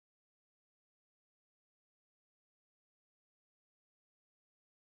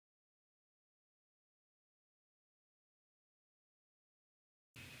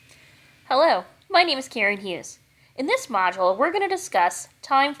Hello, my name is Karen Hughes. In this module, we're going to discuss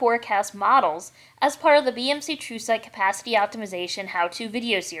time forecast models as part of the BMC TrueSight Capacity Optimization how-to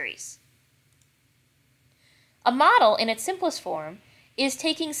video series. A model, in its simplest form, is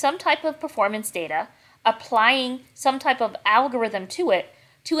taking some type of performance data, applying some type of algorithm to it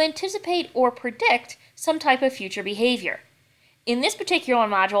to anticipate or predict some type of future behavior. In this particular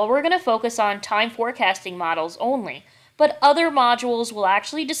module, we're going to focus on time forecasting models only, but other modules will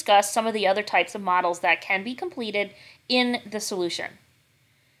actually discuss some of the other types of models that can be completed in the solution.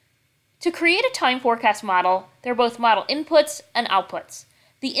 To create a time forecast model, there are both model inputs and outputs.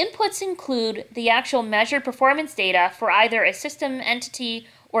 The inputs include the actual measured performance data for either a system entity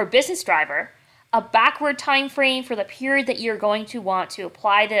or business driver, a backward time frame for the period that you're going to want to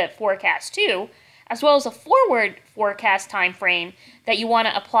apply the forecast to, as well as a forward forecast time frame that you want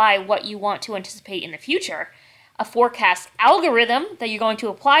to apply what you want to anticipate in the future, a forecast algorithm that you're going to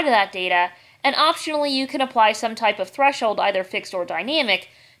apply to that data, and optionally you can apply some type of threshold, either fixed or dynamic,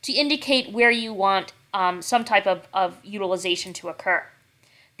 to indicate where you want some type of utilization to occur.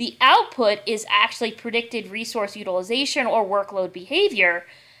 The output is actually predicted resource utilization or workload behavior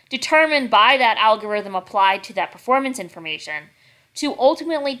determined by that algorithm applied to that performance information to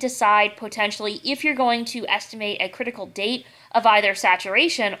ultimately decide potentially if you're going to estimate a critical date of either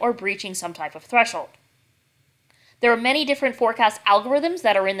saturation or breaching some type of threshold. There are many different forecast algorithms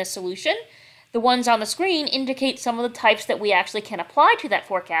that are in the solution. The ones on the screen indicate some of the types that we actually can apply to that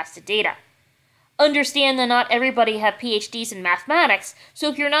forecasted data. Understand that not everybody have PhDs in mathematics, so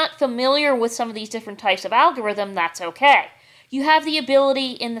if you're not familiar with some of these different types of algorithm, that's okay. You have the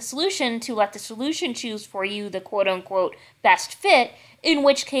ability in the solution to let the solution choose for you the quote-unquote best fit, in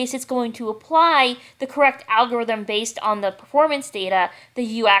which case it's going to apply the correct algorithm based on the performance data that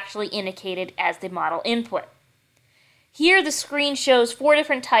you actually indicated as the model input. Here the screen shows 4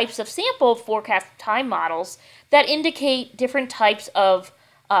 different types of sample forecast time models that indicate different types of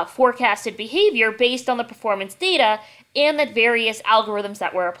forecasted behavior based on the performance data and the various algorithms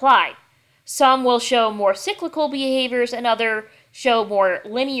that were applied. Some will show more cyclical behaviors and others show more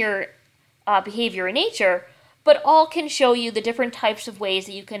linear behavior in nature, but all can show you the different types of ways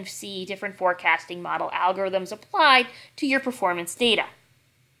that you can see different forecasting model algorithms applied to your performance data.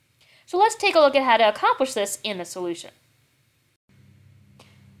 So let's take a look at how to accomplish this in the solution.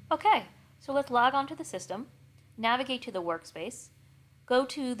 Okay, so let's log on to the system, navigate to the workspace, go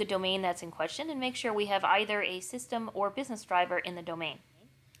to the domain that's in question, and make sure we have either a system or business driver in the domain.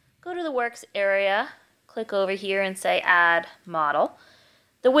 Go to the Works area, click over here and say Add Model.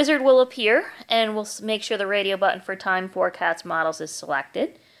 The wizard will appear, and we'll make sure the radio button for Time Forecast Models is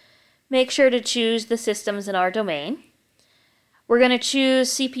selected. Make sure to choose the systems in our domain. We're going to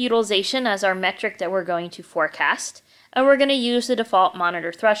choose CPU utilization as our metric that we're going to forecast, and we're going to use the default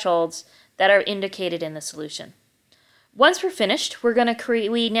monitor thresholds that are indicated in the solution. Once we're finished,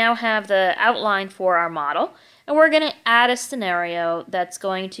 we now have the outline for our model, and we're going to add a scenario that's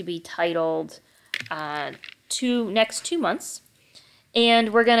going to be titled next 2 months.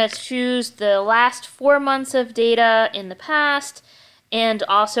 And we're going to choose the last 4 months of data in the past and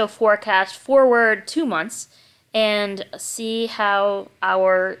also forecast forward 2 months and see how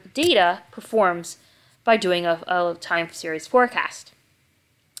our data performs by doing a time series forecast.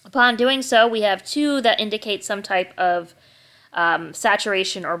 Upon doing so, we have 2 that indicate some type of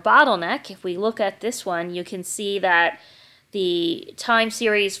saturation or bottleneck. If we look at this one, you can see that the time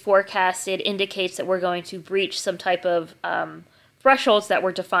series forecasted indicates that we're going to breach some type of thresholds that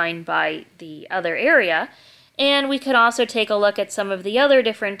were defined by the other area. And we could also take a look at some of the other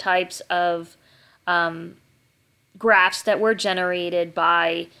different types of graphs that were generated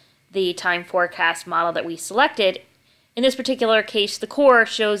by the time forecast model that we selected. In this particular case, the core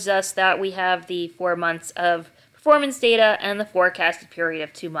shows us that we have the 4 months of performance data and the forecasted period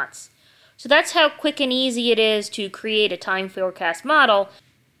of 2 months. So that's how quick and easy it is to create a time forecast model.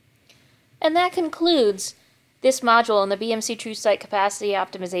 And that concludes this module in the BMC TrueSight Capacity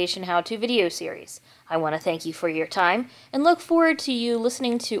Optimization how-to video series. I want to thank you for your time and look forward to you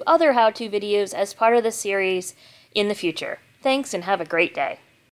listening to other how-to videos as part of the series in the future. Thanks and have a great day.